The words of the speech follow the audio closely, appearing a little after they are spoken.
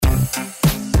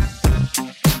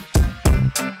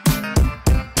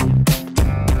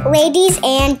Ladies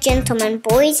and gentlemen,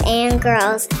 boys and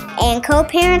girls, and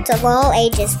co-parents of all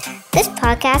ages, this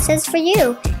podcast is for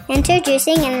you.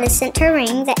 Introducing in the center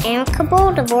ring, the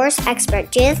amicable divorce expert,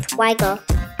 Judith Weigel.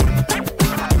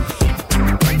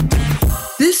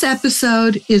 This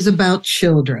episode is about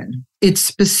children. It's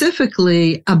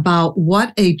specifically about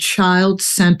what a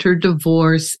child-centered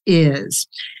divorce is.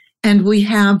 And we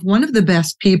have one of the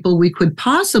best people we could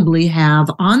possibly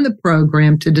have on the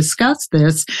program to discuss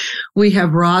this. We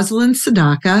have Rosalind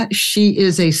Sedacca. She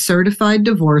is a certified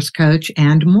divorce coach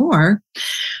and more.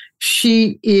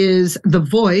 She is the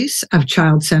voice of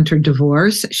child-centered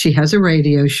divorce. She has a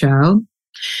radio show.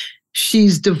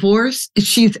 She's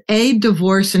a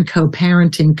divorce and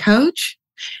co-parenting coach,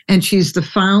 and she's the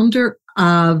founder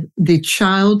of the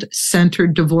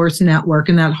Child-Centered Divorce Network,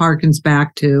 and that harkens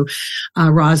back to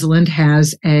Rosalind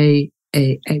has a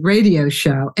radio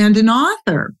show and an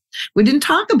author. We didn't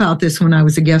talk about this when I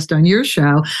was a guest on your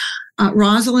show.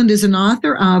 Rosalind is an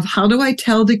author of How Do I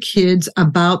Tell the Kids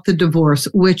About the Divorce,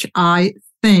 which I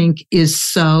think is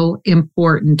so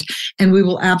important. And we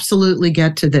will absolutely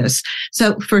get to this.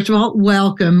 So first of all,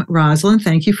 welcome, Rosalind.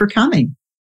 Thank you for coming.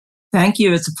 Thank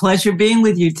you. It's a pleasure being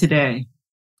with you today.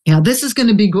 Yeah, this is going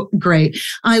to be great.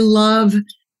 I love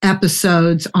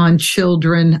episodes on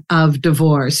children of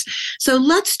divorce. So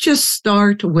let's just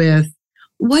start with,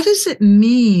 what does it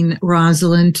mean,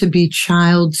 Rosalind, to be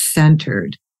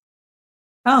child-centered?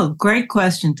 Oh, great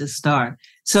question to start.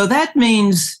 So that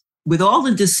means with all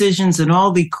the decisions and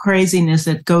all the craziness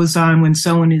that goes on when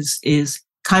someone is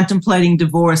contemplating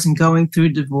divorce and going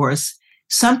through divorce,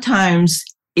 sometimes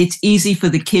it's easy for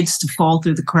the kids to fall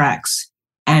through the cracks.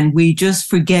 And we just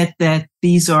forget that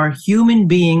these are human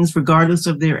beings, regardless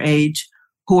of their age,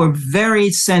 who are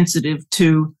very sensitive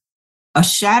to a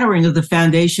shattering of the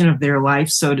foundation of their life,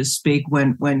 so to speak,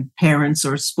 when parents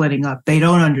are splitting up. They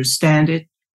don't understand it.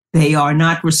 They are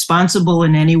not responsible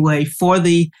in any way for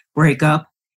the breakup.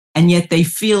 And yet they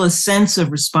feel a sense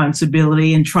of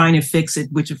responsibility in trying to fix it,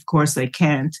 which of course they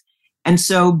can't. And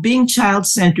so being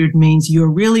child-centered means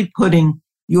you're really putting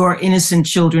your innocent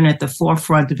children at the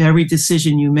forefront of every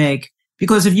decision you make.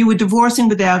 Because if you were divorcing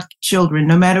without children,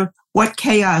 no matter what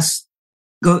chaos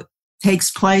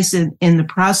takes place in the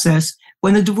process,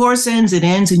 when the divorce ends, it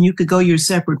ends and you could go your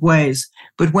separate ways.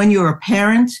 But when you're a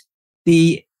parent,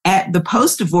 the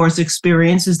post-divorce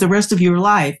experience is the rest of your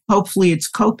life. Hopefully it's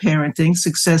co-parenting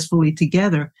successfully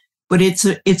together, but it's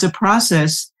a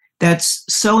process that's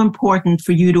so important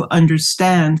for you to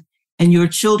understand, and your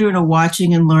children are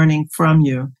watching and learning from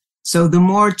you. So the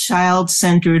more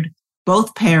child-centered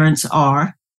both parents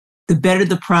are, the better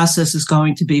the process is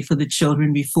going to be for the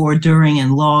children before, during,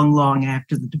 and long, long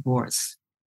after the divorce.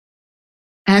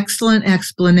 Excellent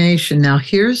explanation. Now,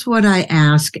 here's what I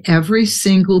ask every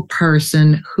single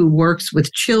person who works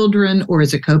with children or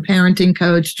is a co-parenting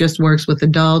coach, just works with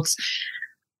adults.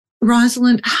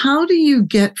 Rosalind, how do you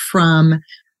get from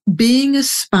being a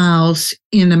spouse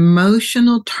in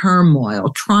emotional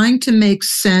turmoil, trying to make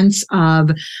sense of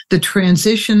the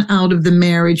transition out of the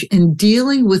marriage and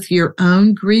dealing with your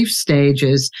own grief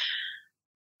stages?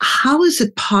 How is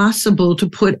it possible to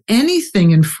put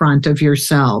anything in front of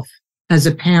yourself as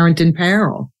a parent in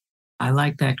peril? I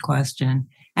like that question.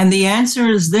 And the answer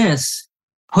is this: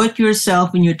 put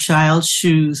yourself in your child's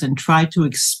shoes and try to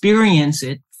experience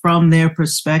it from their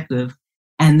perspective.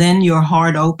 And then your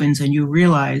heart opens and you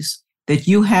realize that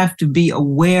you have to be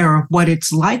aware of what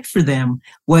it's like for them,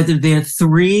 whether they're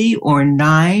 3 or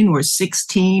 9 or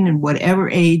 16 and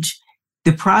whatever age.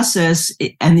 The process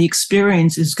and the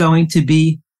experience is going to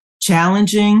be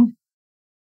challenging,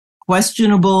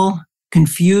 questionable,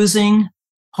 confusing,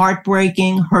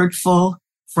 heartbreaking, hurtful,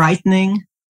 frightening.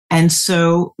 And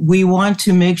so we want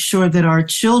to make sure that our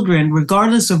children,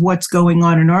 regardless of what's going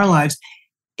on in our lives,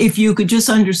 if you could just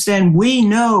understand, we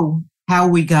know how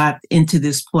we got into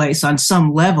this place on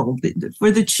some level. For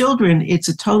the children, it's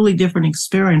a totally different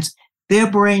experience.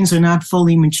 Their brains are not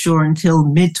fully mature until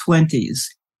mid-20s.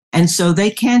 And so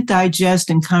they can't digest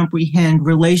and comprehend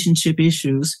relationship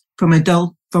issues from an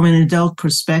adult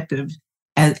perspective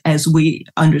as we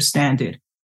understand it.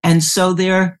 And so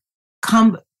they're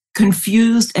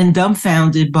confused and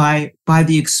dumbfounded by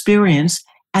the experience,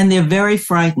 and they're very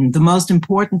frightened. The most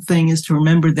important thing is to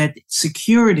remember that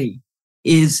security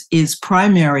is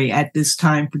primary at this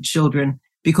time for children,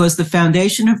 because the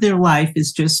foundation of their life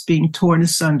is just being torn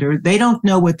asunder. They don't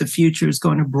know what the future is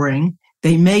going to bring.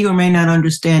 They may or may not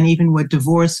understand even what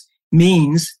divorce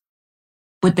means,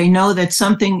 but they know that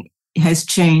something has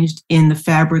changed in the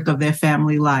fabric of their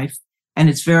family life. And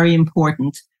it's very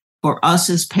important for us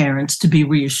as parents to be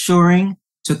reassuring,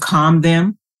 to calm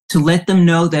them, to let them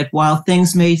know that while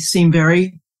things may seem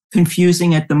very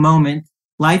confusing at the moment,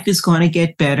 life is going to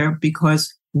get better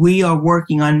because we are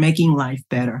working on making life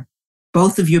better.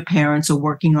 Both of your parents are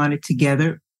working on it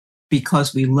together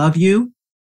because we love you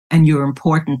and you're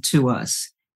important to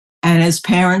us. And as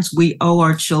parents, we owe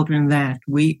our children that.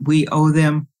 We owe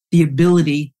them the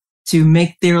ability to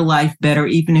make their life better,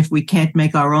 even if we can't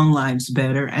make our own lives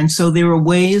better. And so there are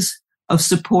ways of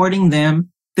supporting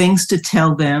them, things to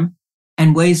tell them,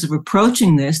 and ways of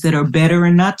approaching this that are better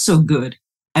and not so good.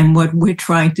 And what we're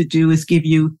trying to do is give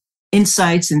you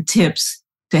insights and tips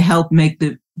to help make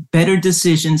the better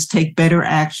decisions, take better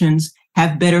actions,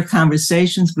 have better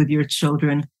conversations with your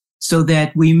children so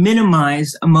that we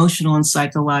minimize emotional and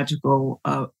psychological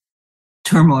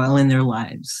turmoil in their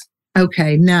lives.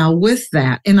 Okay, now with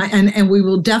that, and we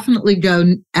will definitely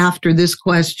go after this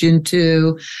question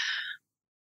to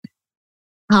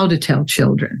how to tell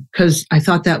children, because I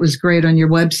thought that was great on your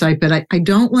website, but I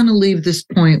don't want to leave this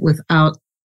point without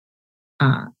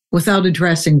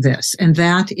addressing this, and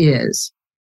that is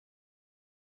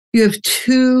you have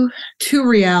two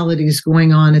realities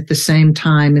going on at the same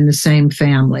time in the same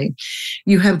family.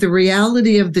 You have the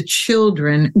reality of the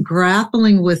children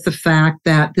grappling with the fact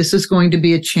that this is going to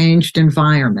be a changed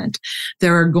environment.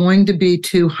 There are going to be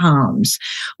two homes.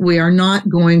 We are not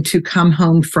going to come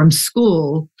home from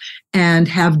school and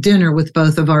have dinner with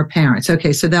both of our parents.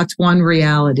 Okay, so that's one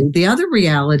reality. The other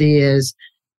reality is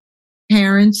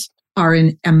parents are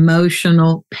in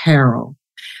emotional peril.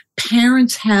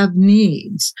 Parents have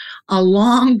needs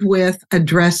along with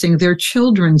addressing their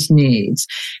children's needs.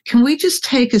 Can we just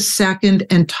take a second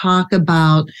and talk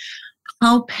about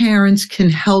how parents can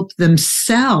help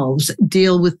themselves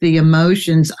deal with the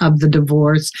emotions of the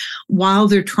divorce while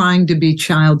they're trying to be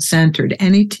child-centered?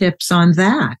 Any tips on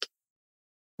that?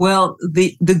 Well,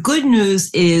 the good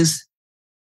news is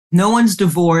no one's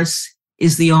divorce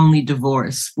is the only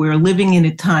divorce. We're living in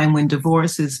a time when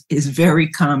divorce is very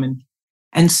common.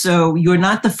 And so you're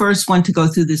not the first one to go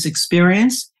through this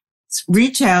experience.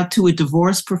 Reach out to a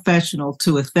divorce professional,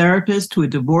 to a therapist, to a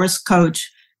divorce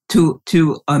coach, to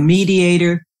a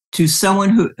mediator, to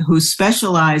someone who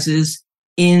specializes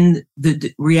in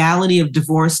the reality of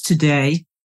divorce today,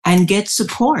 and get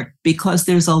support, because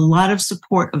there's a lot of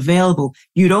support available.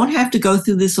 You don't have to go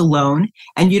through this alone,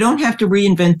 and you don't have to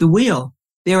reinvent the wheel.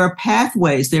 There are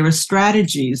pathways, there are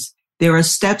strategies, there are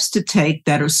steps to take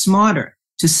that are smarter,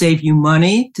 to save you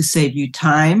money, to save you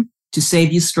time, to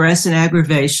save you stress and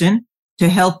aggravation, to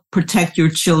help protect your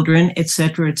children, et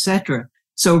cetera, et cetera.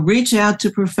 So reach out to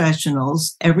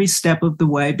professionals every step of the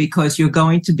way, because you're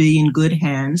going to be in good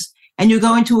hands and you're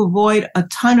going to avoid a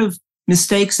ton of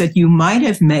mistakes that you might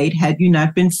have made had you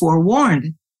not been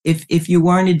forewarned, if you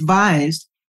weren't advised.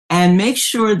 And make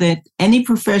sure that any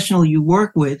professional you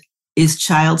work with is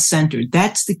child-centered.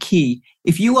 That's the key.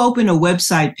 If you open a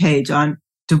website page on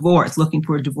divorce, looking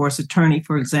for a divorce attorney,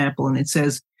 for example, and it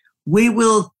says, we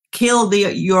will kill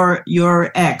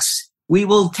your ex. We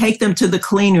will take them to the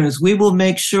cleaners. We will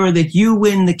make sure that you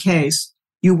win the case.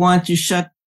 You want to shut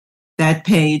that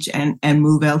page and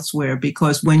move elsewhere,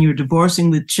 because when you're divorcing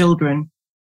with children,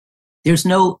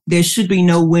 there should be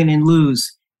no win and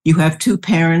lose. You have two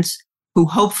parents who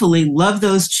hopefully love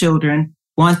those children,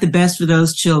 want the best for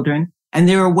those children. And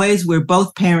there are ways where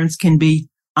both parents can be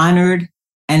honored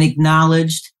and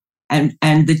acknowledged, and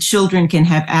the children can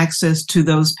have access to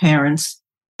those parents,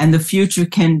 and the future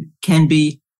can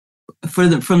be,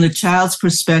 from the child's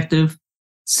perspective,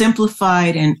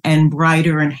 simplified and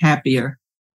brighter and happier.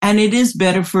 And it is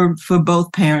better for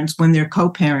both parents when they're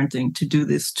co-parenting to do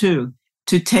this too,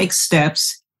 to take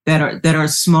steps that are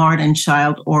smart and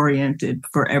child-oriented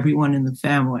for everyone in the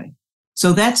family.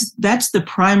 So that's the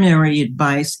primary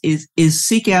advice is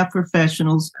seek out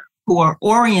professionals who are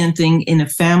orienting in a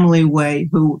family way,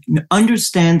 who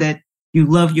understand that you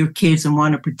love your kids and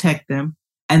want to protect them,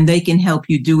 and they can help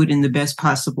you do it in the best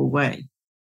possible way.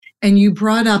 And you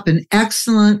brought up an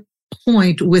excellent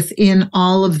point within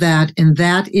all of that, and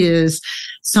that is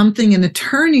something an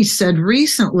attorney said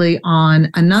recently on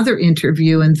another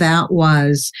interview, and that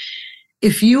was,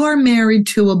 if you are married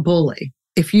to a bully,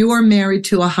 if you are married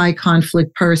to a high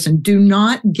conflict person, do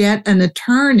not get an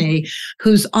attorney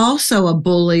who's also a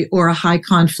bully or a high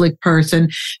conflict person,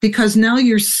 because now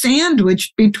you're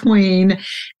sandwiched between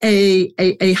a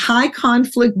high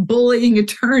conflict bullying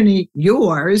attorney,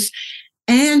 yours,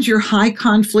 and your high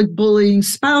conflict bullying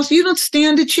spouse. You don't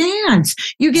stand a chance.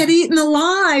 You get eaten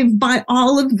alive by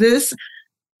all of this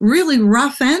really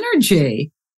rough energy.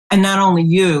 And not only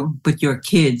you, but your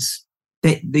kids.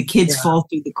 The kids fall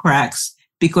through the cracks,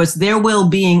 because their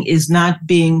well-being is not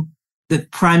being the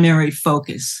primary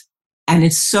focus. And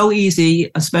it's so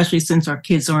easy, especially since our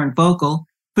kids aren't vocal,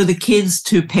 for the kids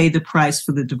to pay the price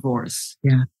for the divorce.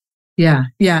 Yeah.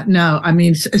 No, I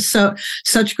mean,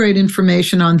 such great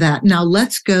information on that. Now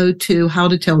let's go to how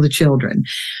to tell the children.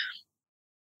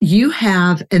 You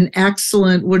have an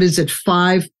excellent,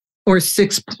 5 or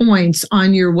 6 points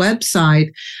on your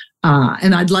website.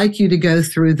 And I'd like you to go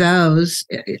through those.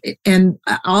 And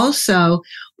also,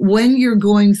 when you're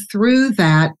going through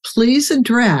that, please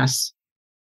address,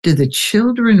 do the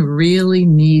children really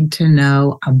need to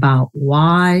know about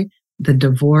why the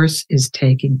divorce is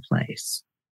taking place?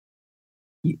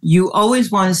 You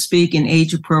always want to speak in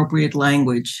age-appropriate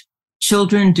language.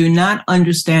 Children do not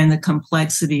understand the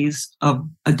complexities of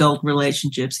adult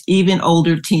relationships. Even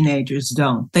older teenagers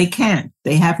don't. They can't.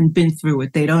 They haven't been through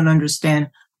it. They don't understand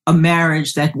a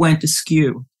marriage that went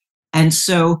askew. And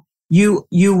so you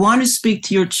want to speak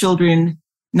to your children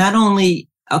not only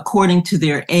according to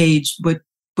their age, but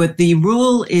the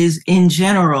rule is, in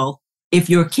general, if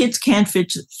your kids can't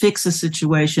fix a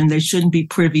situation, they shouldn't be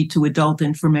privy to adult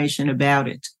information about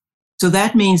it. So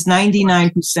that means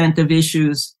 99% of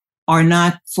issues are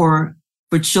not for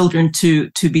children to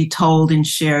be told and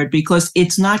shared, because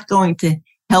it's not going to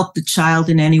help the child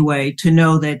in any way to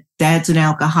know that dad's an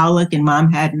alcoholic and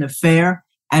mom had an affair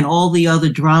and all the other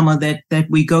drama that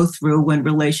we go through when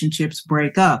relationships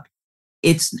break up.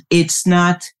 It's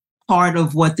not part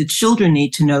of what the children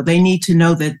need to know. They need to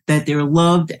know that they're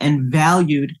loved and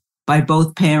valued by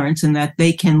both parents, and that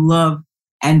they can love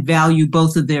and value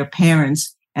both of their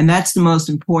parents. And that's the most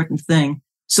important thing.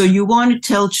 So you want to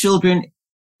tell children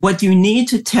what you need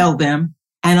to tell them.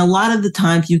 And a lot of the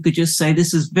times you could just say,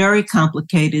 this is very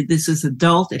complicated. This is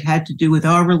adult. It had to do with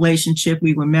our relationship.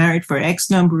 We were married for X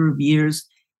number of years.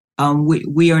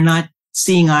 We are not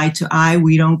seeing eye to eye.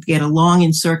 We don't get along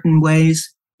in certain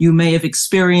ways. You may have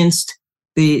experienced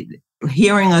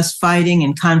hearing us fighting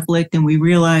and conflict, and we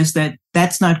realize that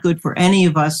that's not good for any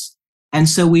of us. And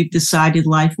so we've decided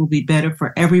life will be better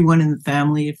for everyone in the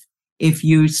family if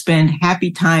you spend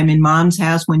happy time in mom's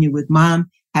house when you're with mom,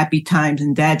 happy times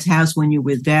in dad's house when you're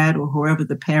with dad, or whoever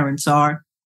the parents are.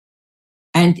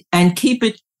 And keep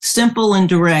it simple and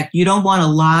direct. You don't want to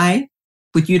lie,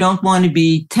 but you don't want to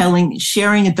be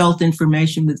sharing adult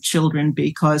information with children,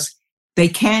 because they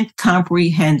can't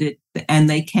comprehend it and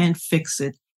they can't fix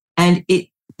it. And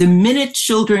the minute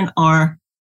children are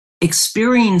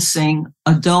experiencing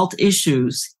adult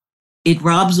issues, it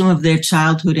robs them of their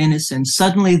childhood innocence.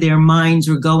 Suddenly their minds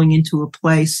are going into a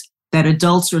place that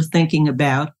adults are thinking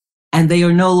about, and they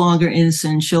are no longer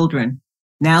innocent children.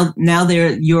 Now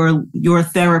they're your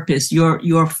therapist,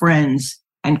 your friends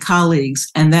and colleagues,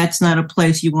 and that's not a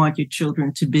place you want your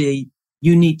children to be.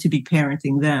 You need to be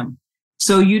parenting them.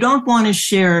 So you don't want to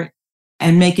share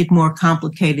and make it more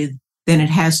complicated than it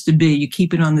has to be. You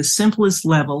keep it on the simplest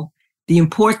level. The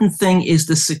important thing is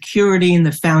the security and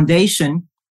the foundation,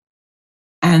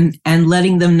 and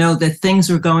letting them know that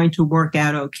things are going to work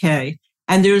out okay.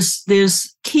 And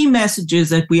there's key messages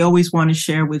that we always want to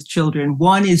share with children.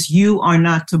 One is, you are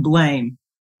not to blame.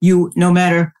 No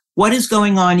matter what is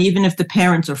going on, even if the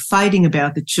parents are fighting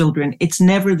about the children, it's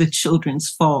never the children's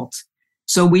fault.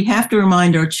 So we have to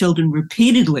remind our children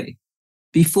repeatedly,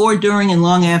 before, during, and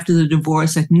long after the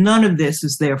divorce, that none of this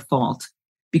is their fault.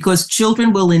 Because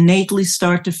children will innately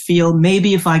start to feel,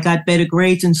 maybe if I got better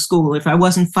grades in school, if I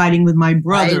wasn't fighting with my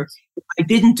brother, right, if I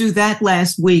didn't do that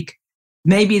last week,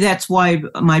 maybe that's why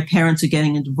my parents are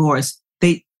getting a divorce.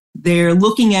 They're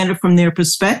looking at it from their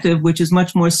perspective, which is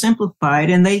much more simplified,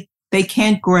 and they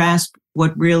can't grasp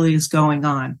what really is going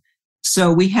on.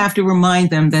 So we have to remind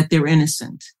them that they're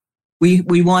innocent.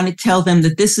 We want to tell them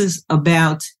that this is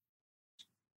about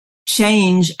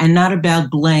change and not about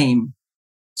blame.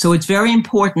 So it's very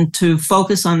important to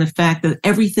focus on the fact that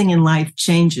everything in life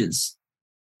changes,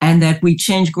 and that we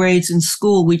change grades in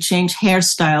school, we change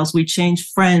hairstyles, we change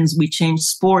friends, we change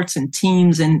sports and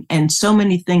teams, and so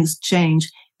many things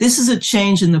change. This is a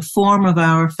change in the form of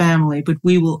our family, but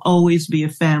we will always be a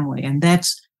family. And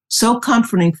that's so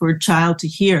comforting for a child to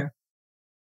hear.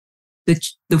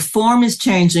 The form is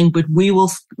changing, but we will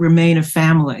remain a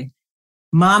family.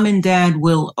 Mom and dad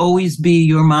will always be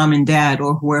your mom and dad,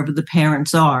 or whoever the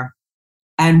parents are,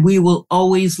 and we will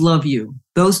always love you.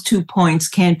 Those 2 points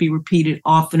can't be repeated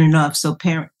often enough, so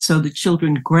the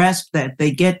children grasp that,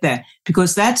 they get that,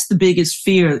 because that's the biggest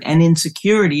fear and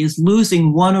insecurity, is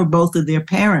losing one or both of their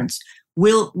parents.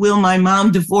 Will my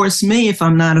mom divorce me if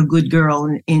I'm not a good girl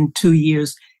in 2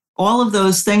 years? All of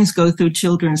those things go through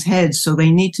children's heads, so they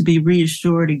need to be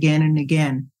reassured again and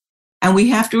again. And we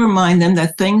have to remind them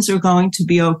that things are going to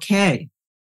be okay,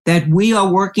 that we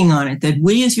are working on it, that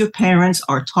we as your parents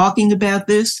are talking about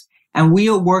this, and we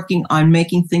are working on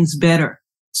making things better.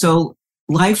 So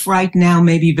life right now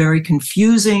may be very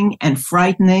confusing and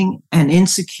frightening and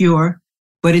insecure,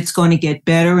 but it's going to get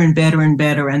better and better and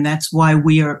better. And that's why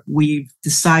we've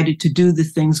decided to do the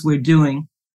things we're doing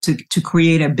to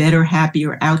create a better,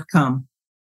 happier outcome.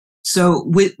 So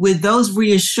with those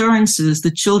reassurances,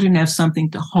 the children have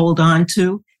something to hold on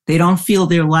to. They don't feel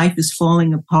their life is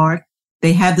falling apart.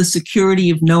 They have the security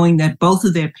of knowing that both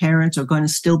of their parents are going to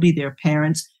still be their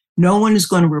parents. No one is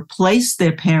going to replace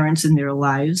their parents in their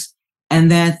lives,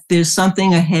 and that there's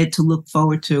something ahead to look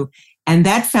forward to. And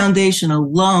that foundation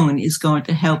alone is going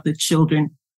to help the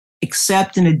children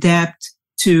accept and adapt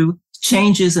to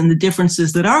changes and the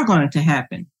differences that are going to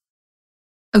happen.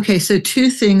 Okay, so two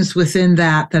things within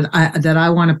that I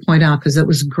want to point out, because it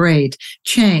was great.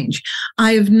 Change.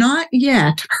 I have not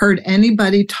yet heard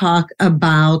anybody talk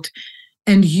about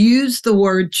and use the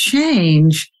word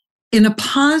change in a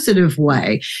positive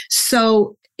way.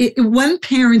 So when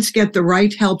parents get the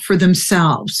right help for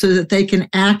themselves so that they can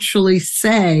actually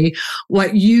say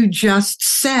what you just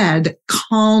said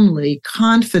calmly,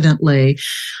 confidently,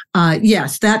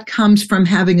 yes, that comes from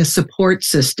having a support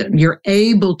system. You're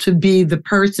able to be the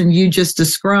person you just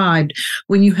described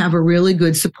when you have a really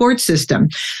good support system.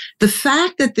 The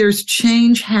fact that there's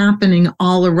change happening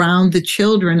all around the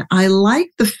children, I like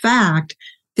the fact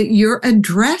that you're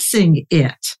addressing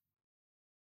it.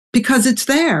 Because it's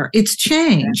there. It's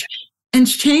change. And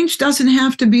change doesn't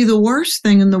have to be the worst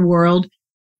thing in the world,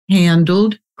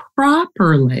 handled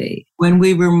properly. When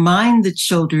we remind the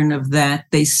children of that,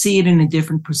 they see it in a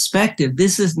different perspective.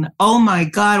 This isn't, oh my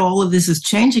God, all of this is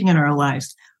changing in our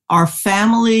lives. Our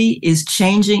family is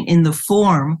changing in the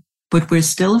form, but we're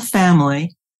still a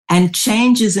family, and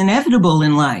change is inevitable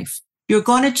in life. You're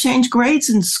going to change grades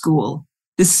in school.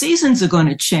 The seasons are going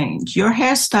to change. Your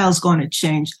hairstyle is going to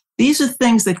change. These are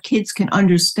things that kids can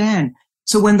understand.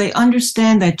 So when they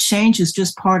understand that change is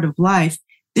just part of life,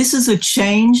 this is a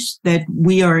change that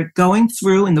we are going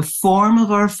through in the form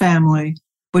of our family,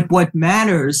 but what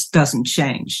matters doesn't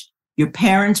change. Your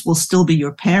parents will still be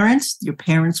your parents. Your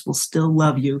parents will still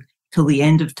love you till the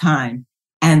end of time.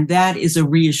 And that is a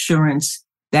reassurance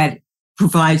that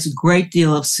provides a great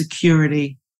deal of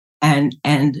security and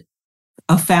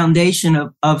a foundation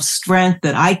of strength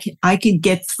that I could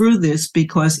get through this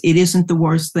because it isn't the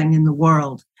worst thing in the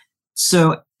world.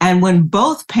 So, and when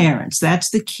both parents,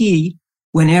 that's the key,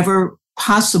 whenever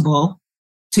possible,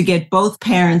 to get both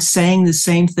parents saying the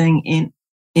same thing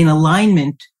in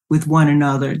alignment with one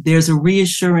another, there's a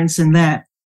reassurance in that.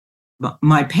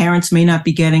 My parents may not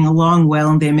be getting along well,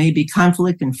 and there may be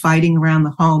conflict and fighting around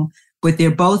the home, but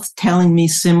they're both telling me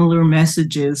similar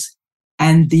messages.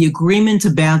 And the agreement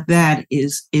about that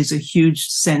is a huge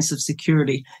sense of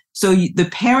security. So the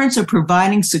parents are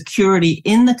providing security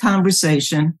in the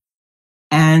conversation.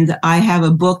 And I have a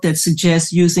book that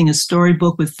suggests using a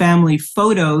storybook with family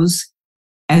photos,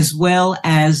 as well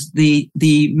as the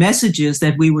messages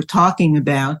that we were talking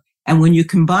about. And when you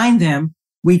combine them,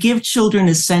 we give children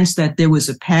a sense that there was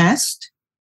a past,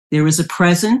 there is a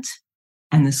present,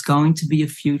 and there's going to be a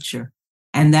future.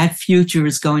 And that future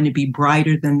is going to be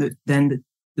brighter than the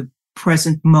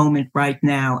present moment right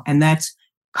now. And that's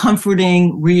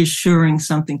comforting, reassuring,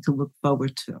 something to look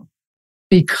forward to.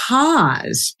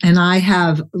 Because, and I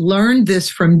have learned this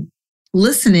from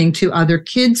listening to other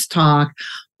kids talk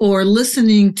or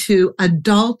listening to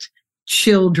adult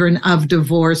children of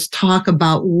divorce talk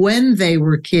about when they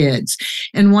were kids.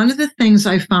 And one of the things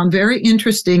I found very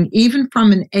interesting, even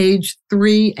from an age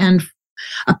 3 and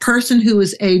a person who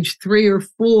was age 3 or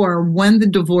 4 when the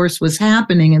divorce was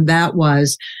happening, and that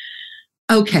was,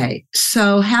 okay,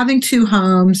 so having 2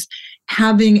 homes,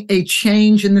 having a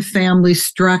change in the family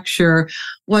structure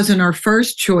wasn't our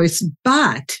first choice.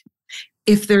 But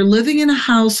if they're living in a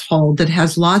household that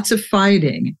has lots of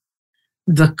fighting,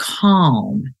 the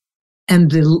calm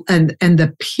and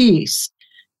the peace,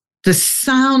 the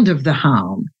sound of the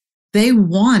home, they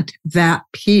want that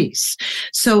peace.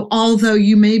 So although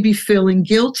you may be feeling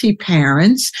guilty,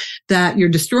 parents, that you're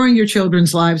destroying your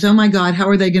children's lives, oh my God, how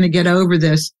are they going to get over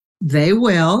this? They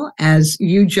will, as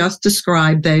you just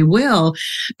described, they will.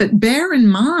 But bear in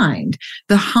mind,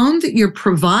 the home that you're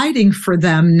providing for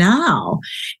them now,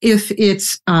 if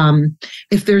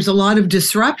there's a lot of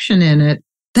disruption in it,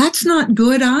 that's not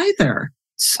good either.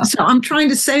 So I'm trying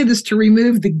to say this to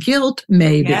remove the guilt,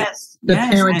 maybe. Yes.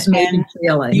 Parents may be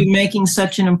feeling. You're making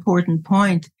such an important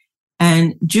point.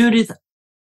 And Judith,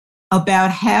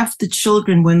 about half the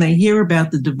children, when they hear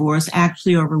about the divorce,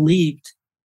 actually are relieved.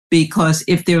 Because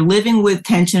if they're living with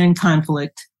tension and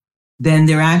conflict, then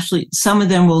some of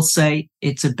them will say,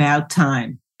 it's about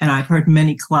time. And I've heard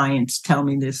many clients tell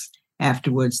me this.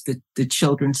 afterwards, the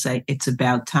children say it's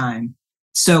about time.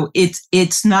 So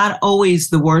it's not always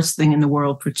the worst thing in the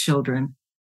world for children.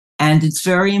 And it's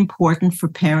very important for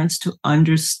parents to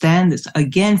understand this,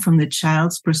 again, from the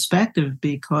child's perspective,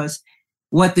 because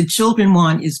what the children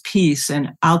want is peace.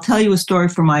 And I'll tell you a story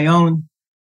from my own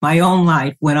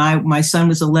life. When my son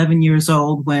was 11 years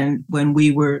old when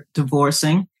we were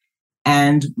divorcing,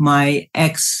 and my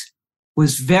ex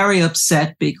was very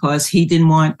upset because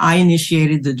I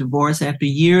initiated the divorce after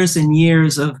years and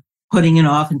years of putting it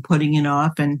off,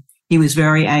 and he was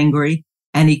very angry.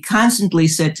 And he constantly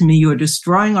said to me, "You're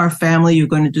destroying our family. You're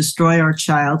going to destroy our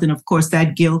child." And of course,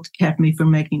 that guilt kept me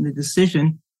from making the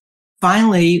decision.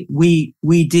 Finally, we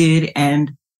did,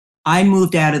 and I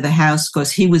moved out of the house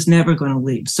because he was never going to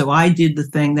leave. So I did the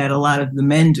thing that a lot of the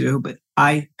men do, but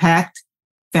I packed,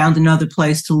 found another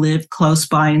place to live close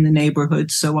by in the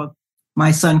neighborhood so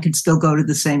my son could still go to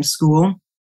the same school.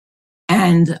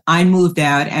 And I moved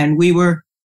out, and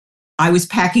I was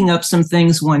packing up some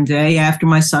things one day after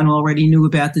my son already knew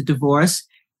about the divorce.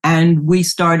 And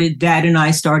Dad and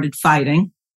I started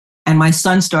fighting, and my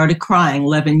son started crying,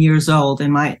 11 years old.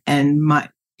 And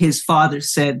his father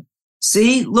said,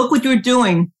 "See, look what you're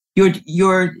doing.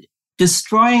 You're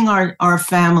destroying our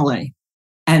family."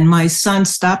 And my son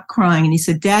stopped crying, and he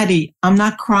said, "Daddy, I'm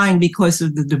not crying because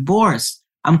of the divorce.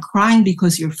 I'm crying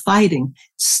because you're fighting.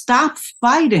 Stop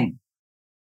fighting."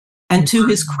 And to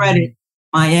his credit,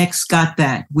 my ex got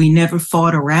that. We never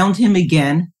fought around him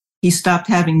again. He stopped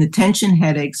having the tension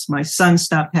headaches. My son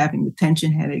stopped having the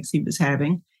tension headaches he was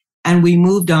having. And we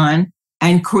moved on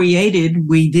and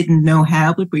we didn't know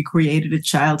how, but we created a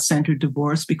child-centered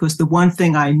divorce, because the one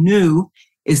thing I knew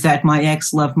is that my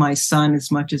ex loved my son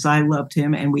as much as I loved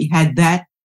him. And we had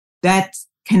that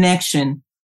connection.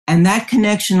 And that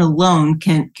connection alone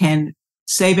can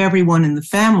save everyone in the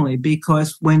family,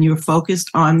 because when you're focused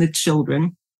on the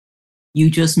children, you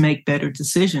just make better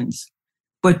decisions.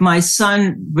 But my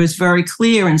son was very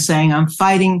clear in saying, "I'm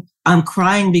fighting, I'm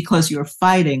crying because you're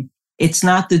fighting. It's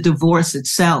not the divorce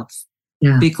itself."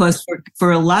 Yeah. Because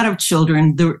for a lot of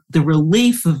children, the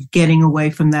relief of getting away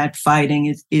from that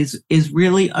fighting is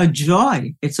really a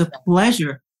joy. It's a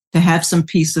pleasure to have some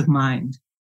peace of mind.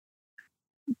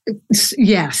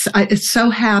 Yes, I'm so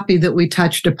happy that we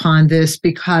touched upon this,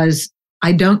 because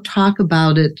I don't talk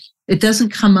about it. It doesn't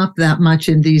come up that much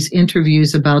in these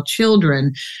interviews about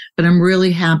children, but I'm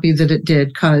really happy that it did,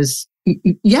 because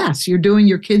yes, you're doing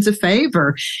your kids a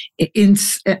favor in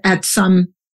some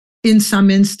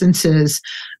instances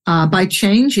by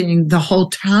changing the whole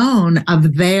tone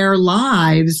of their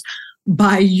lives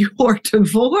by your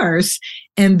divorce,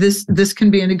 and this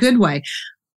can be in a good way.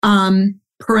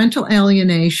 Parental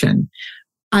alienation.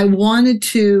 I wanted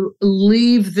to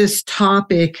leave this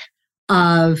topic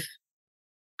of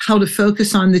how to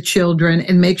focus on the children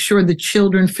and make sure the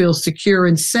children feel secure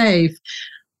and safe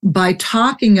by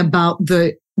talking about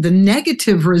the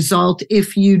negative result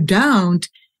if you don't,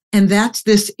 and that's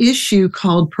this issue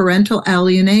called parental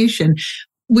alienation.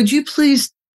 Would you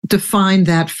please define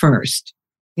that first?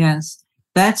 Yes.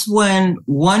 That's when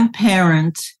one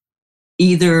parent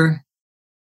either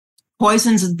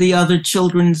poisons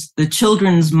the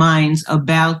children's minds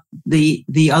about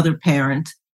the other parent,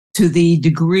 to the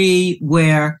degree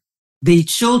where the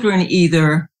children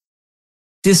either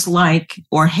dislike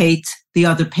or hate the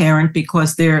other parent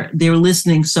because they're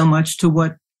listening so much to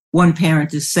what one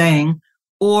parent is saying,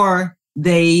 or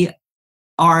they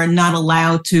are not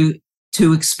allowed to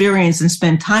experience and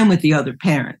spend time with the other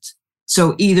parent.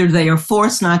 So either they are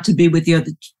forced not to be with the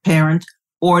other parent,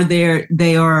 or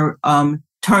they are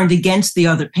turned against the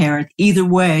other parent. Either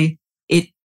way,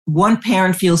 one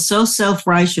parent feels so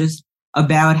self-righteous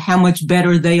about how much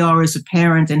better they are as a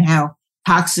parent and how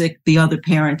toxic the other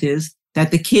parent is,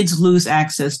 that the kids lose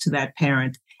access to that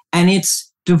parent. And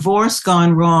it's divorce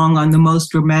gone wrong on the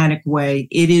most dramatic way.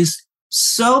 It is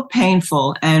so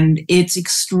painful, and it's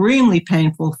extremely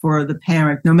painful for the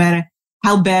parent, no matter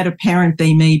how bad a parent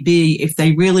they may be, if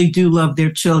they really do love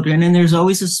their children. And there's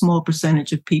always a small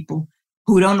percentage of people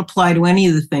who don't apply to any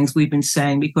of the things we've been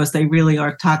saying because they really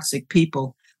are toxic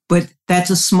people. But that's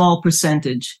a small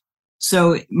percentage.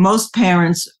 So most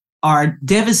parents are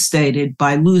devastated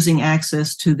by losing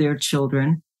access to their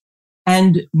children.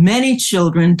 And many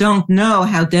children don't know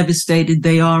how devastated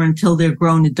they are until they're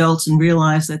grown adults and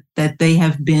realize that they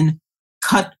have been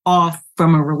cut off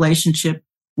from a relationship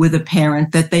with a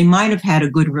parent that they might have had a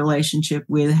good relationship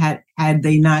with had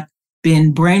they not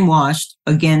been brainwashed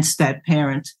against that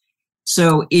parent.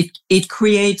 So it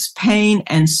creates pain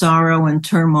and sorrow and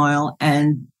turmoil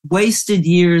and wasted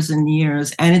years and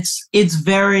years. And it's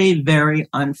very, very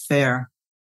unfair.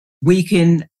 We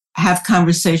can have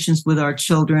conversations with our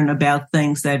children about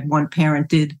things that one parent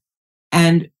did.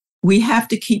 And we have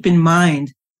to keep in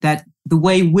mind that the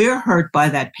way we're hurt by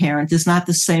that parent is not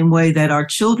the same way that our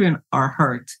children are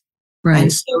hurt. Right.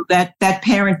 And so that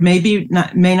parent may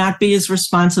not be as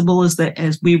responsible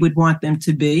as we would want them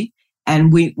to be.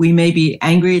 And we may be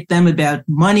angry at them about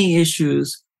money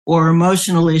issues or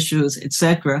emotional issues,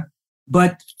 etc.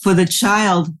 But for the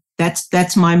child,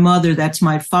 that's my mother, that's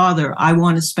my father. I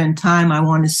want to spend time. I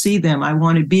want to see them. I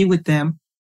want to be with them.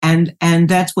 And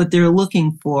that's what they're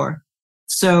looking for.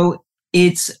 So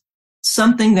it's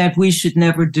something that we should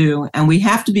never do. And we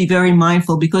have to be very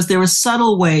mindful because there are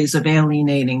subtle ways of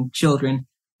alienating children.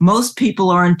 Most people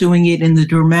aren't doing it in the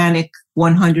dramatic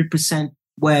 100%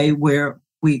 way where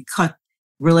we cut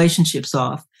relationships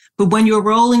off. But when you're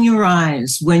rolling your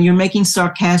eyes, when you're making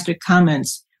sarcastic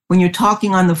comments, when you're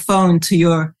talking on the phone to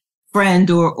your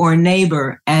friend or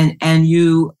neighbor and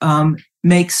you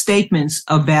make statements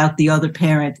about the other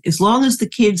parent, as long as the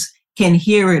kids can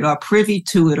hear it, are privy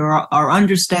to it, or are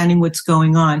understanding what's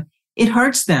going on, it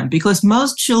hurts them because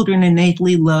most children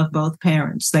innately love both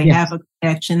parents. They have a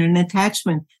connection and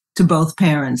attachment to both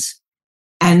parents.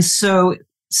 And so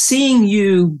seeing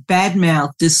you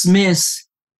badmouth, dismiss,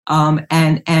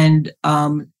 and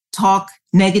talk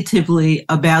negatively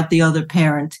about the other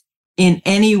parent in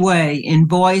any way, in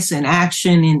voice, in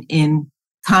action, in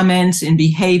comments, in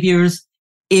behaviors,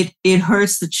 it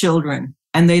hurts the children.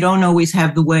 And they don't always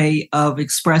have the way of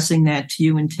expressing that to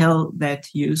you and tell that to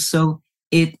you. So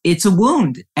it's a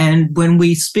wound. And when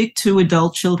we speak to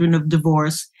adult children of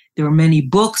divorce, there are many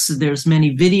books, there's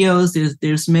many videos,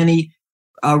 there's many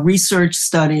research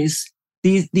studies.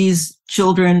 These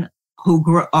children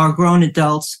who are grown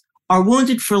adults are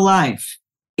wounded for life.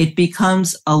 It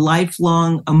becomes a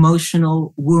lifelong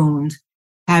emotional wound,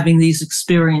 having these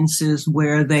experiences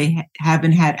where they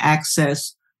haven't had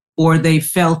access or they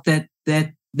felt that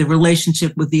the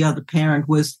relationship with the other parent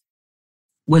was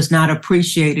not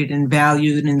appreciated and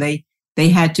valued, and they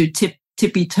had to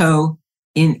tippy toe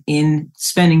in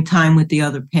spending time with the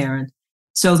other parent.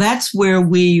 So that's where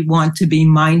we want to be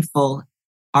mindful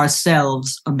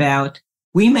ourselves about.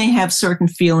 We may have certain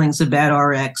feelings about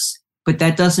our ex, but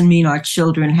that doesn't mean our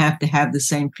children have to have the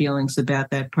same feelings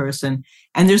about that person.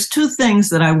 And there's two things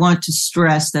that I want to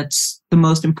stress that's the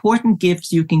most important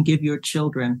gifts you can give your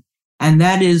children. And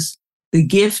that is the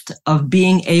gift of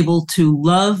being able to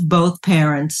love both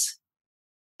parents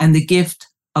and the gift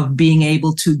of being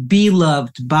able to be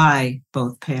loved by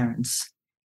both parents.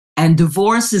 And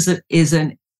divorce is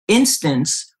an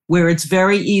instance where it's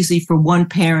very easy for one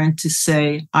parent to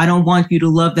say, I don't want you to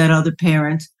love that other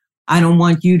parent. I don't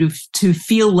want you to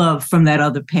feel love from that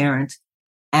other parent.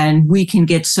 And we can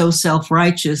get so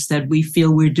self-righteous that we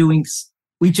feel we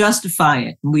justify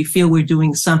it. And we feel we're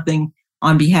doing something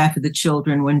on behalf of the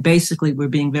children when basically we're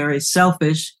being very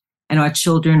selfish and our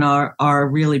children are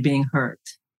really being hurt.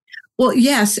 Well,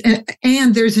 yes.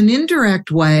 And there's an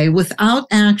indirect way without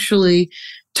actually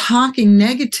talking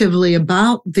negatively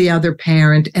about the other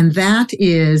parent. And that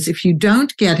is, if you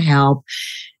don't get help,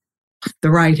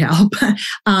 the right help,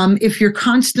 if you're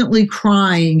constantly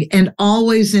crying and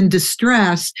always in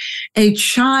distress, a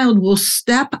child will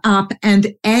step up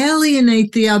and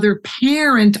alienate the other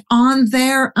parent on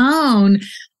their own,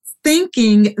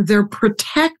 thinking they're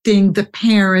protecting the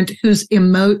parent who's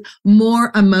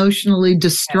more emotionally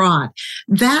distraught.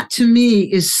 That to me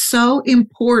is so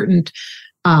important.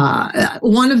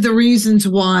 One of the reasons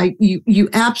why you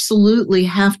absolutely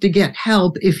have to get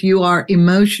help if you are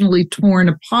emotionally torn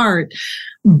apart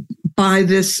by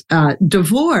this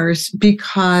divorce,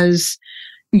 because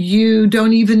you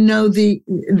don't even know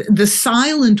the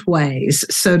silent ways,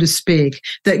 so to speak,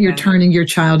 that you're turning your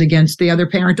child against the other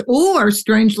parent. Or,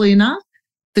 strangely enough,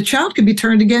 the child could be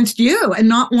turned against you and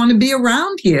not want to be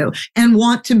around you and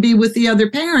want to be with the other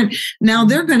parent. Now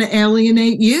they're going to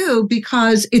alienate you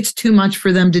because it's too much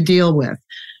for them to deal with.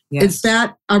 Yes. Is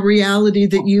that a reality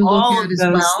that you look at as well?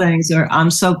 All of those things I'm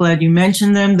so glad you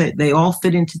mentioned them, that they all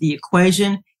fit into the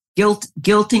equation.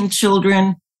 Guilting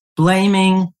children,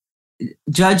 blaming,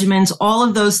 judgments, all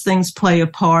of those things play a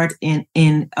part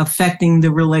in affecting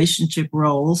the relationship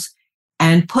roles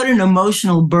and put an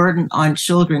emotional burden on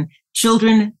children.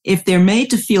 Children, if they're made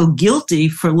to feel guilty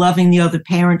for loving the other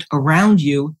parent around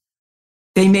you,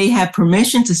 they may have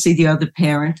permission to see the other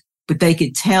parent, but they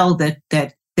could tell that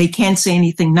they can't say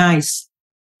anything nice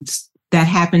that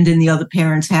happened in the other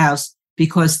parent's house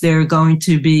because they're going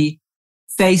to be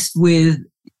faced with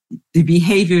the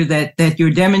behavior that you're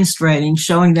demonstrating,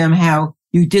 showing them how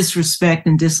you disrespect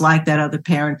and dislike that other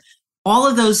parent. All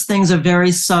of those things are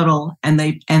very subtle and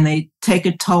they take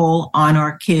a toll on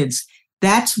our kids.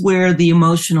 that's where the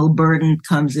emotional burden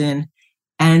comes in.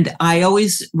 And I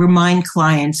always remind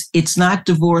clients, it's not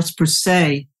divorce per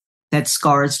se that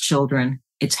scars children.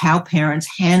 It's how parents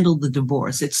handle the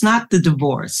divorce. It's not the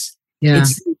divorce. Yeah.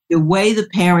 It's the way the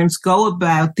parents go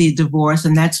about the divorce.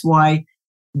 And that's why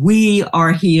we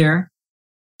are here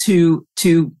to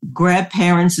grab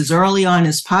parents as early on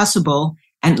as possible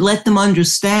and let them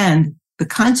understand the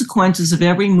consequences of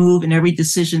every move and every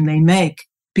decision they make,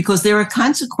 because there are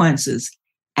consequences.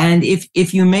 And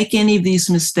if you make any of these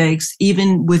mistakes,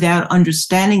 even without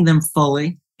understanding them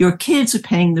fully, your kids are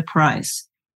paying the price.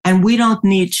 And we don't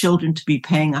need children to be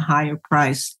paying a higher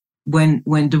price when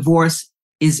divorce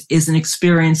is an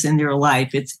experience in their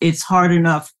life. It's hard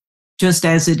enough just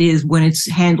as it is when it's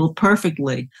handled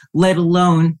perfectly, let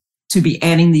alone to be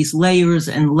adding these layers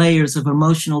and layers of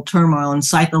emotional turmoil and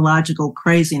psychological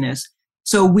craziness.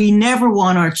 So we never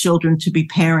want our children to be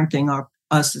parenting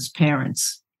us as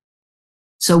parents.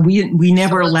 So we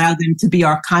never allow them to be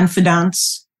our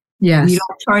confidants. Yes. We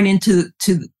don't turn into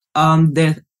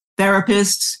their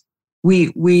therapists.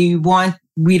 We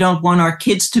don't want our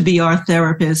kids to be our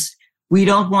therapists. We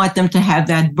don't want them to have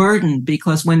that burden,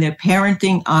 because when they're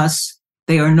parenting us,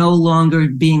 they are no longer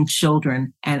being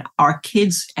children. And our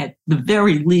kids, at the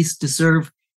very least,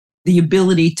 deserve the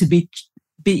ability to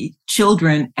be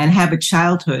children and have a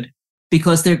childhood,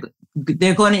 because they're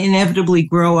going to inevitably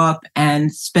grow up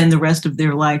and spend the rest of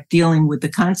their life dealing with the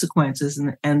consequences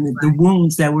and the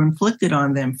wounds that were inflicted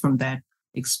on them from that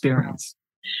experience.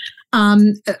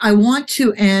 I want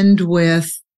to end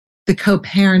with the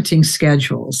co-parenting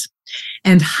schedules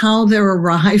and how they're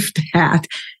arrived at,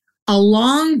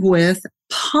 along with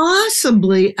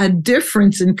possibly a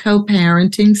difference in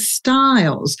co-parenting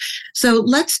styles. So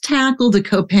let's tackle the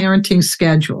co-parenting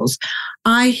schedules.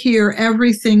 I hear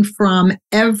everything from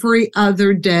every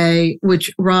other day,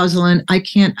 which, Rosalind, I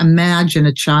can't imagine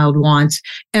a child wants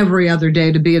every other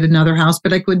day to be at another house,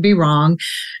 but I could be wrong,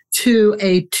 to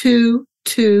a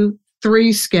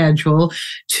 2-2-3 schedule,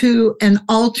 to an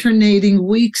alternating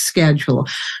week schedule.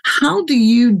 How do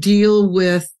you deal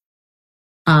with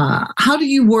how do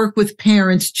you work with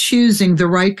parents choosing the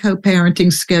right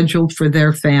co-parenting schedule for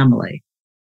their family?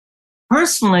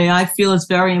 Personally, I feel it's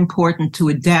very important to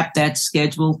adapt that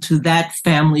schedule to that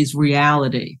family's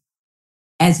reality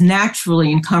as naturally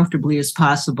and comfortably as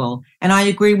possible. And I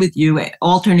agree with you,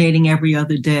 alternating every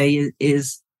other day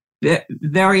is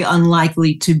very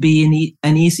unlikely to be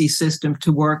an easy system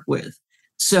to work with.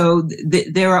 So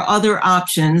there are other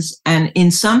options. And in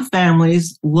some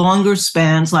families, longer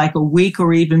spans, like a week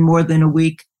or even more than a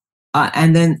week,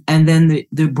 and then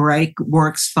the break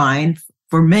works fine.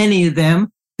 For many of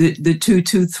them, the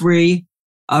 2-2-3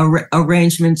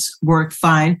 arrangements work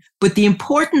fine. But the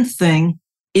important thing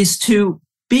is to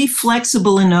be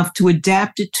flexible enough to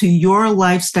adapt it to your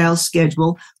lifestyle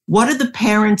schedule. What are the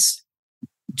parents'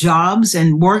 jobs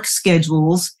and work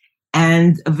schedules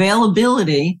and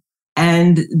availability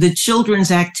and the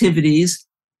children's activities,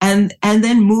 and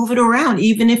then move it around,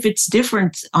 even if it's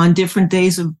different on different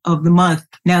days of the month.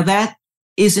 Now, that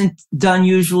isn't done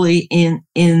usually in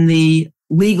the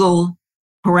legal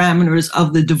parameters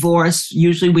of the divorce.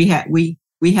 Usually we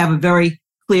have a very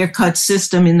clear-cut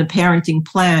system in the parenting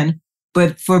plan,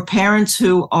 but for parents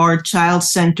who are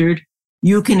child-centered,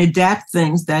 you can adapt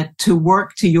things that to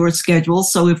work to your schedule.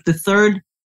 So if the third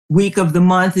week of the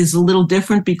month is a little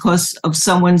different because of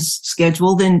someone's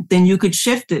schedule, then you could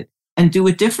shift it and do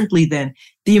it differently then.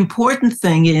 The important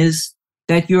thing is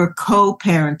that you're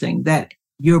co-parenting, that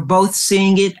you're both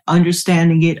seeing it,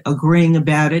 understanding it, agreeing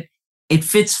about it. It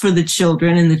fits for the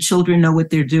children and the children know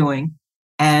what they're doing,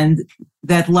 and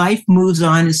that life moves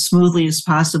on as smoothly as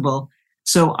possible.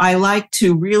 So I like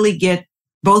to really get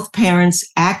both parents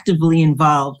actively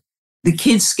involved, the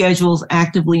kids' schedules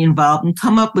actively involved, and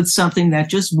come up with something that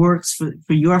just works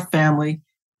for your family,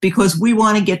 because we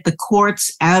want to get the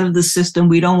courts out of the system.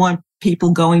 We don't want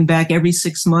people going back every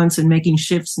 6 months and making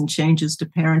shifts and changes to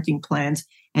parenting plans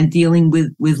and dealing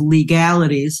with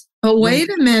legalities. But wait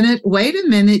a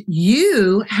minute.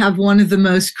 You have one of the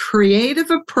most creative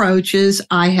approaches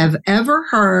I have ever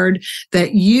heard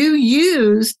that you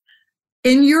used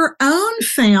in your own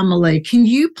family. Can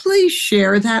you please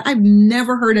share that? I've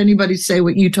never heard anybody say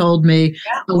what you told me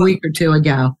a week or two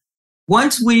ago.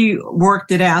 Once we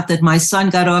worked it out that my son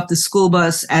got off the school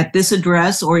bus at this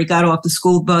address or he got off the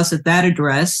school bus at that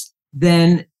address,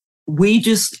 then we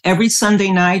just, every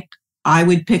Sunday night, I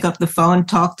would pick up the phone,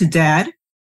 talk to Dad,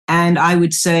 and I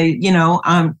would say,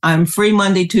 I'm free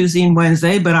Monday, Tuesday, and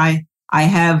Wednesday, but I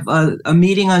have a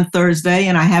meeting on Thursday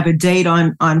and I have a date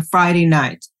on Friday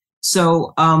night.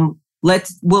 So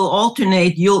we'll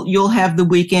alternate. You'll have the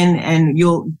weekend and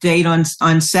you'll date on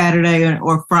Saturday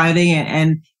or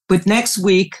Friday. But next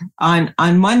week on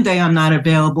Monday, I'm not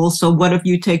available. So what if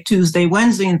you take Tuesday,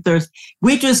 Wednesday, and Thursday?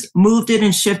 We just moved it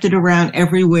and shifted around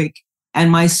every week. And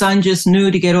my son just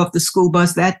knew to get off the school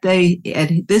bus that day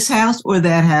at this house or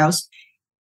that house.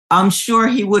 I'm sure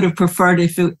he would have preferred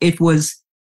if it was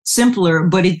simpler,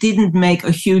 but it didn't make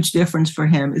a huge difference for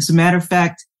him. As a matter of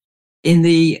fact, in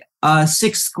the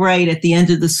sixth grade, at the end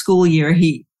of the school year,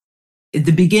 at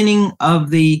the beginning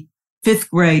of the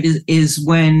fifth grade is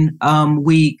when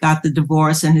we got the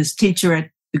divorce, and his teacher at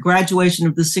the graduation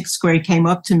of the sixth grade came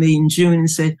up to me in June and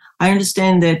said, I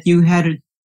understand that you had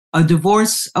a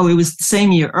divorce. Oh, it was the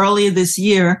same year, earlier this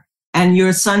year, and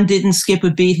your son didn't skip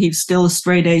a beat. He's still a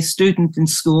straight A student in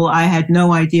school. I had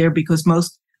no idea, because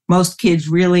most kids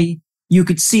really, you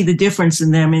could see the difference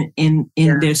in them in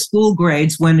their school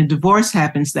grades when a divorce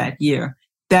happens that year.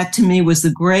 That to me was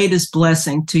the greatest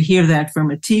blessing to hear that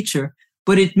from a teacher.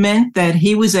 But it meant that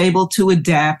he was able to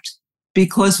adapt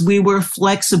because we were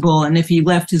flexible. And if he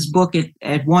left his book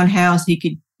at one house,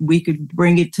 we could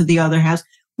bring it to the other house.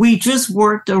 We just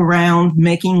worked around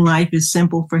making life as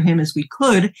simple for him as we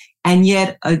could, and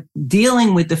yet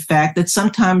dealing with the fact that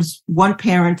sometimes one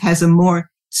parent has a more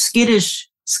skittish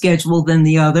schedule than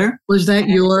the other. Was that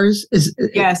yours?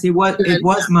 Yes, it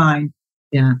was mine.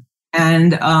 Yeah.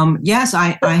 And yes,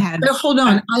 I had. But hold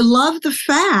on. I love the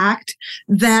fact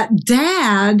that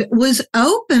Dad was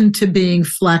open to being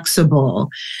flexible.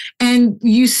 And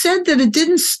you said that it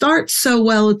didn't start so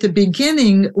well at the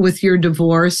beginning with your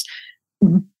divorce,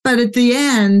 but at the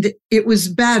end, it was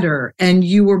better. And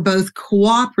you were both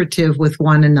cooperative with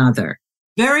one another.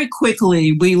 Very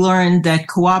quickly, we learned that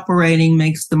cooperating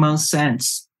makes the most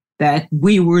sense, that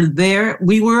we were there,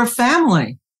 we were a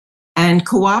family. And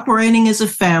cooperating as a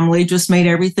family just made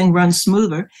everything run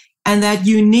smoother. And that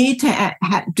you need to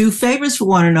do favors for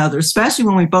one another, especially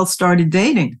when we both started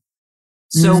dating.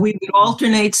 So we would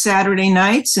alternate Saturday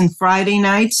nights and Friday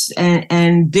nights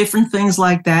and different things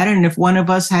like that. And if one of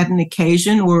us had an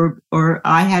occasion or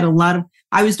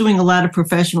I was doing a lot of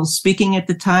professional speaking at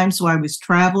the time. So I was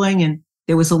traveling and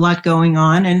there was a lot going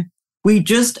on, and we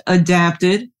just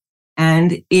adapted.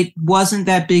 And it wasn't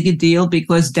that big a deal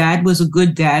because Dad was a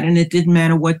good dad, and it didn't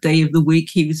matter what day of the week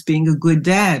he was being a good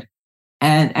dad.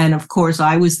 And of course,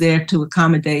 I was there to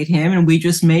accommodate him, and we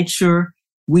just made sure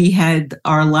we had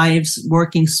our lives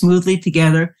working smoothly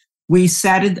together. We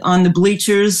sat on the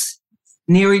bleachers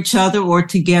near each other or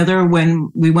together when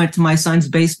we went to my son's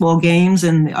baseball games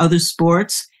and the other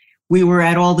sports. We were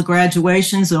at all the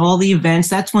graduations and all the events.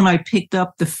 That's when I picked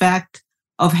up the fact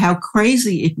of how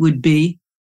crazy it would be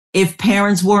if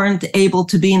parents weren't able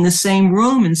to be in the same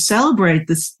room and celebrate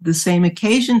the same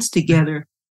occasions together,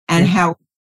 and how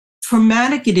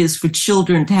traumatic it is for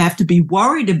children to have to be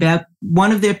worried about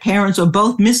one of their parents or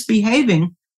both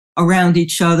misbehaving around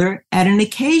each other at an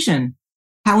occasion.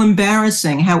 How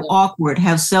embarrassing, how awkward,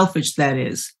 how selfish that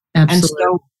is. Absolutely.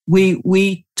 And so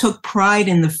we took pride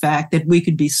in the fact that we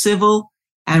could be civil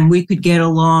and we could get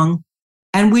along.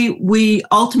 And we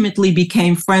ultimately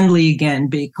became friendly again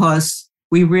because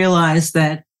we realized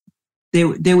that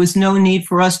there was no need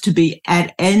for us to be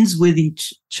at ends with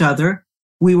each other.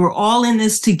 We were all in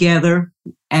this together,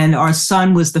 and our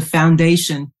son was the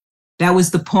foundation. That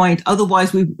was the point.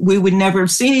 Otherwise, we would never have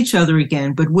seen each other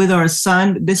again. But with our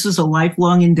son, this was a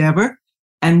lifelong endeavor,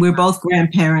 and we're both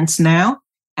grandparents now.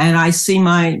 And I see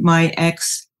my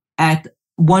ex at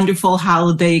wonderful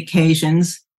holiday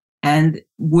occasions, and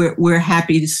we're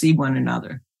happy to see one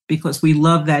another because we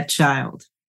love that child.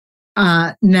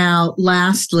 Now,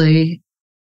 lastly,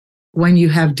 when you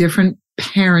have different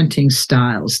parenting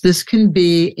styles, this can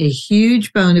be a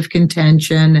huge bone of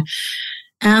contention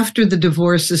after the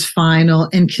divorce is final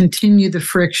and continue the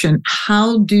friction.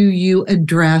 How do you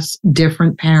address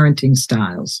different parenting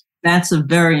styles? That's a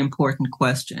very important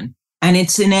question, and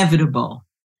it's inevitable.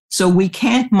 So we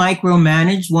can't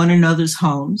micromanage one another's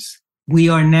homes. We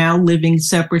are now living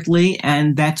separately,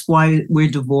 and that's why we're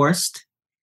divorced.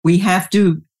 We have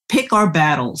to pick our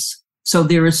battles. So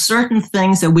there are certain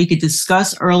things that we could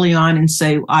discuss early on and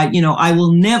say, I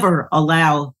will never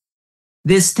allow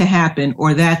this to happen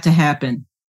or that to happen.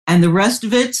 And the rest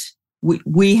of it,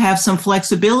 we have some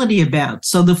flexibility about.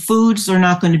 So the foods are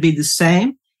not going to be the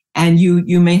same. And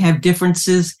you may have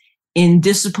differences in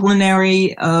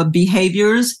disciplinary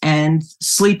behaviors and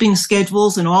sleeping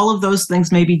schedules, and all of those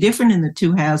things may be different in the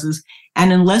two houses.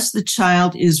 And unless the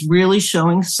child is really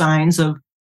showing signs of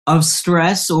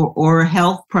stress or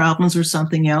health problems or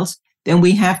something else, then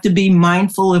we have to be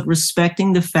mindful of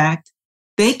respecting the fact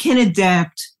they can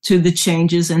adapt to the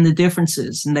changes and the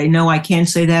differences. And they know, I can't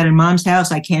say that in mom's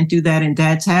house. I can't do that in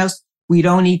dad's house. We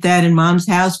don't eat that in mom's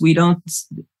house. We don't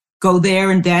go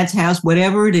there in dad's house.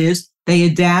 Whatever it is, they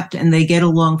adapt and they get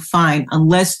along fine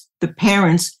unless the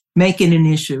parents make it an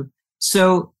issue.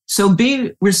 So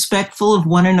be respectful of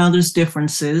one another's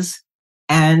differences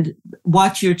and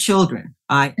watch your children.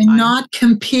 Not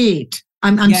compete.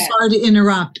 I'm Yes. sorry to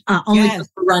interrupt, only Yes. because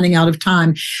we're running out of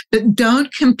time, but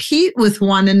don't compete with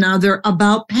one another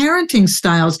about parenting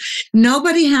styles.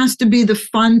 Nobody has to be the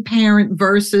fun parent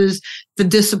versus the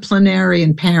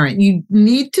disciplinarian parent. You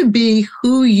need to be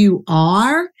who you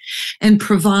are and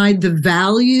provide the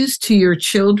values to your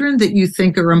children that you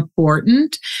think are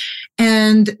important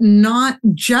and not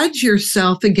judge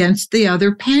yourself against the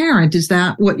other parent. Is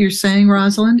that what you're saying,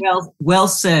 Rosalind? Well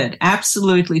said.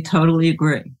 Absolutely, totally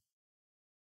agree.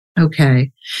 Okay.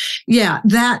 Yeah,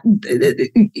 can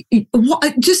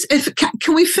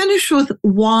we finish with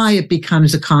why it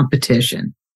becomes a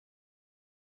competition?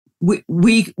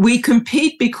 We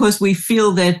compete because we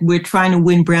feel that we're trying to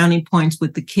win brownie points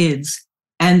with the kids,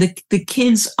 and the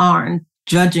kids aren't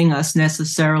judging us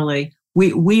necessarily.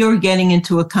 We are getting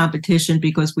into a competition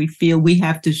because we feel we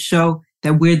have to show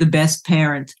that we're the best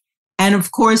parent. And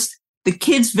of course, the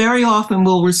kids very often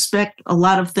will respect a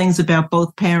lot of things about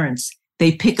both parents.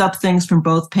 They pick up things from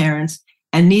both parents,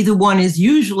 and neither one is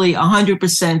usually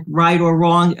 100% right or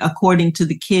wrong according to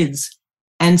the kids.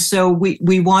 And so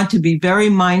we want to be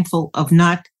very mindful of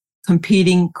not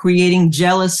competing, creating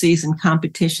jealousies and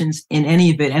competitions in any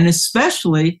of it. And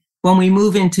especially when we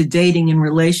move into dating and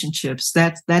relationships,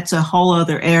 that's a whole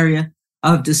other area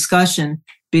of discussion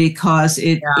because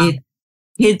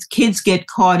kids get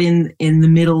caught in the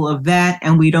middle of that.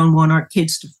 And we don't want our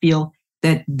kids to feel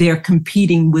that they're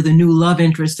competing with a new love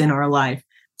interest in our life.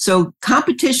 So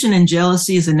competition and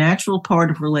jealousy is a natural part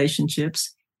of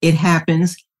relationships. It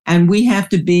happens. And we have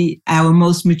to be our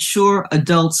most mature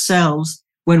adult selves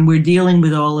when we're dealing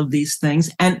with all of these things.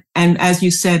 And as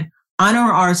you said,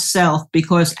 honor ourselves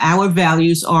because our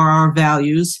values are our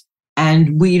values.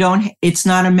 And it's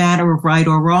not a matter of right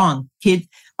or wrong.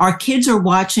 Our kids are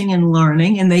watching and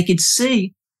learning, and they could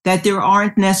see that there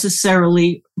aren't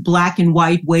necessarily black and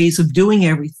white ways of doing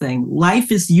everything.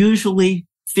 Life is usually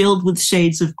filled with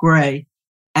shades of gray,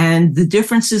 and the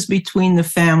differences between the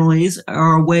families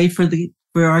are a way for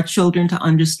our children to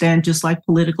understand, just like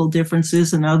political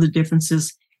differences and other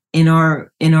differences in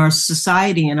our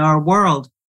society, in our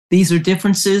world. These are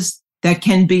differences that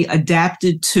can be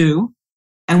adapted to,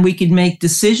 and we can make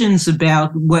decisions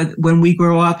about when we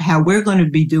grow up, how we're going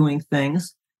to be doing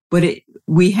things. But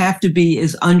we have to be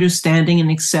as understanding and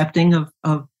accepting of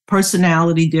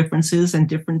personality differences and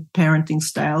different parenting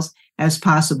styles as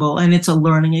possible. And it's a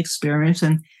learning experience.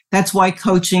 And that's why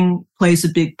coaching plays a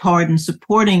big part in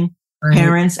supporting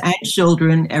parents and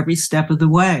children every step of the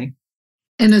way.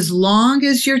 And as long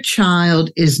as your child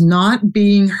is not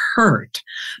being hurt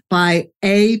by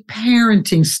a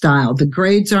parenting style, the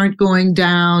grades aren't going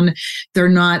down, they're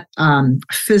not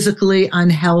physically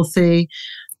unhealthy,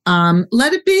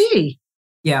 let it be.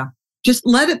 Yeah. Just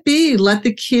let it be. Let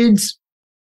the kids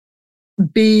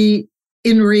be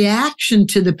in reaction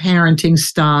to the parenting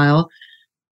style,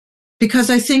 because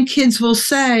I think kids will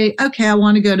say, okay, I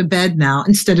want to go to bed now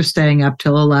instead of staying up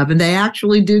till 11. They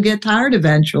actually do get tired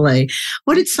eventually.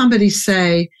 What did somebody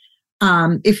say?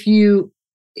 Rather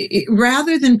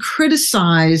than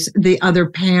criticize the other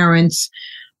parent's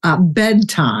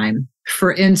bedtime,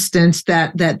 for instance,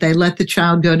 that they let the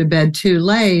child go to bed too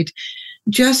late,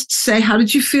 just say, how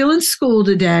did you feel in school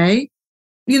today?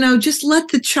 Just let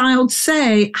the child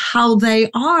say how they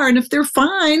are. And if they're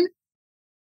fine,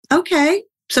 okay.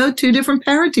 So 2 different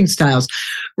parenting styles.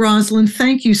 Rosalind,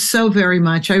 thank you so very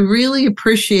much. I really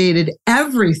appreciated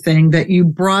everything that you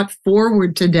brought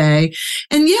forward today.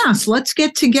 And yes, let's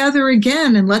get together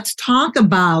again and let's talk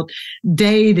about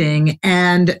dating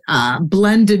and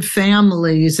blended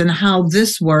families and how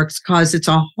this works, because it's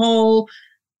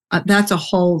that's a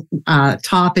whole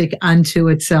topic unto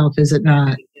itself, is it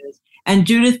not? And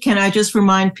Judith, can I just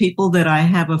remind people that I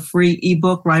have a free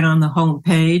ebook right on the home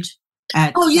page?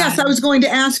 Yes, I was going to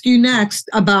ask you next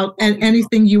about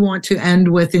anything you want to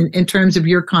end with in terms of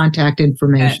your contact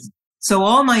information. Yes. So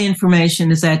all my information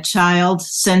is at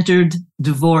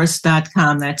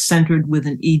childcentereddivorce.com. That's centered with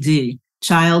an ED,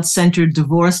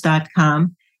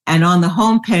 childcentereddivorce.com. And on the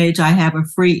homepage, I have a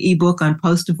free ebook on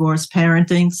post-divorce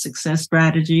parenting, success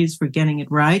strategies for getting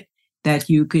it right, that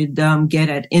you could get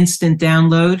at instant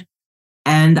download.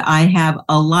 And I have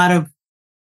a lot of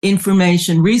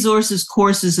information, resources,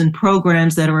 courses, and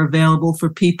programs that are available for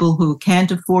people who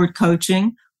can't afford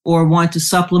coaching or want to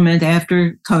supplement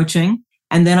after coaching.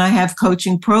 And then I have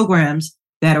coaching programs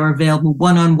that are available,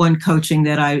 one-on-one coaching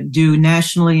that I do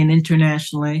nationally and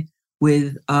internationally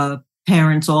with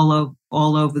parents all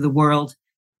over the world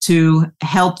to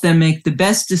help them make the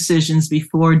best decisions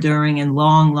before, during, and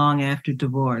long after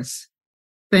divorce.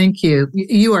 Thank you.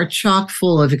 You are chock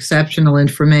full of exceptional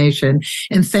information.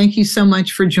 And thank you so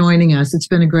much for joining us. It's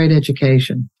been a great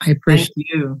education. I appreciate it.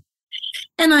 Thank you.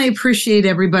 And I appreciate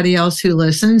everybody else who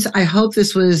listens. I hope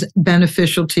this was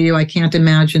beneficial to you. I can't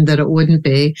imagine that it wouldn't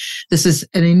be. This is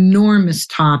an enormous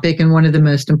topic and one of the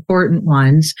most important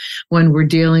ones when we're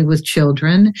dealing with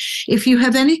children. If you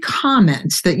have any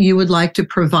comments that you would like to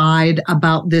provide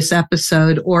about this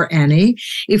episode or any,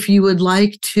 if you would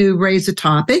like to raise a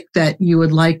topic that you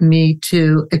would like me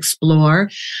to explore,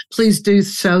 please do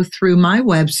so through my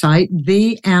website,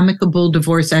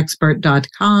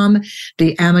 theamicableddivorceexpert.com,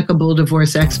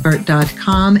 theamicableddivorceexpert.com.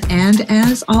 And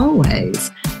as always,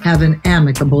 have an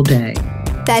amicable day.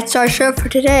 That's our show for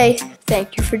today.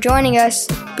 Thank you for joining us.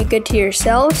 Be good to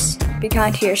yourselves, be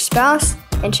kind to your spouse,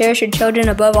 and cherish your children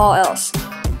above all else.